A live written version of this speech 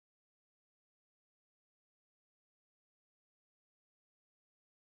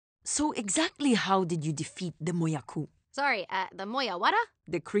So exactly how did you defeat the Moyaku? Sorry, the Moyawara?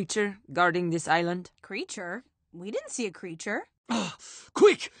 The creature guarding this island? Creature? We didn't see a creature.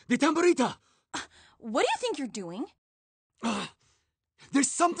 Quick! The tamborita! What do you think you're doing?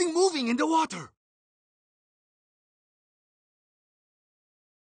 There's something moving in the water!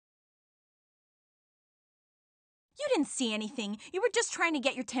 You didn't see anything. You were just trying to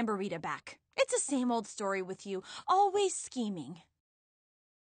get your tamborita back. It's the same old story with you, always scheming.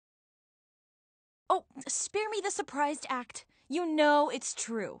 Oh, spare me the surprised act. You know it's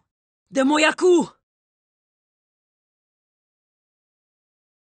true. The Moyaku!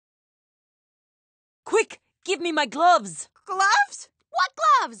 Quick! Give me my gloves! Gloves? What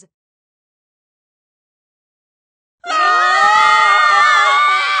gloves?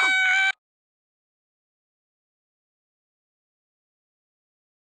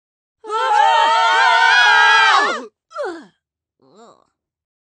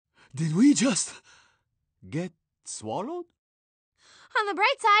 Did we just get swallowed? On the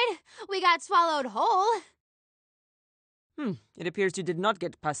bright side, we got swallowed whole. It appears you did not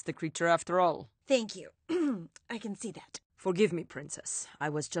get past the creature after all. Thank you. I can see that. Forgive me, princess. I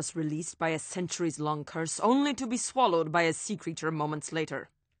was just released by a centuries-long curse, only to be swallowed by a sea creature moments later.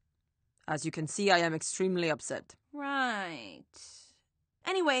 As you can see, I am extremely upset. Right.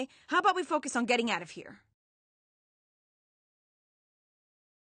 Anyway, how about we focus on getting out of here?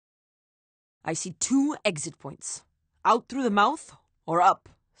 I see 2 exit points. Out through the mouth, or up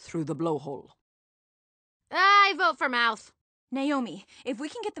through the blowhole. I vote for mouth. Naomi, if we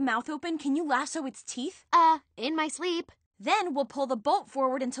can get the mouth open, can you lasso its teeth? In my sleep. Then we'll pull the bolt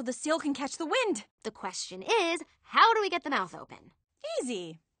forward until the sail can catch the wind. The question is, how do we get the mouth open?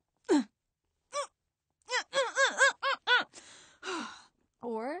 Easy.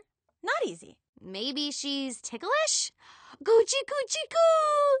 Or not easy. Maybe she's ticklish? Goochie coochie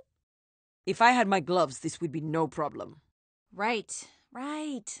coo! If I had my gloves, this would be no problem. Right.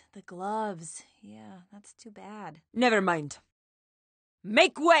 The gloves. Yeah, that's too bad. Never mind.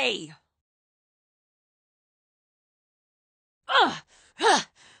 Make way!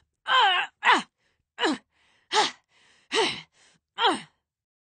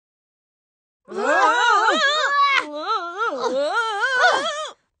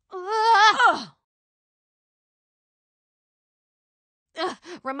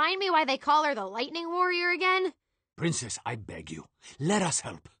 Remind me why they call her the Lightning Warrior again? Princess, I beg you, let us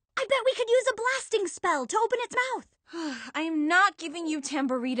help. I bet we could use a blasting spell to open its mouth. I am not giving you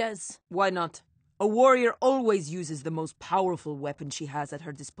tamburitas. Why not? A warrior always uses the most powerful weapon she has at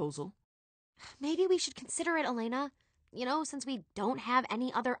her disposal. Maybe we should consider it, Elena. You know, since we don't have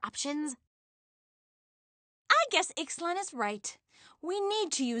any other options. I guess Ixtlan is right. We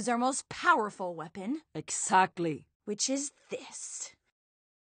need to use our most powerful weapon. Exactly. Which is this.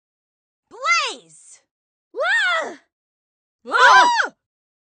 Blaze! Ah! Ah!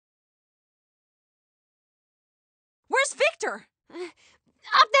 Where's Victor?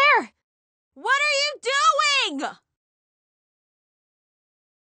 Up there! What are you doing?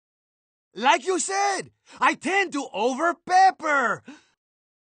 Like you said, I tend to over-pepper.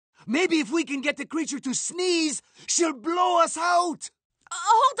 Maybe if we can get the creature to sneeze, she'll blow us out.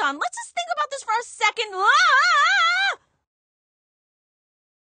 Hold on, let's just think about this for a second. Ah!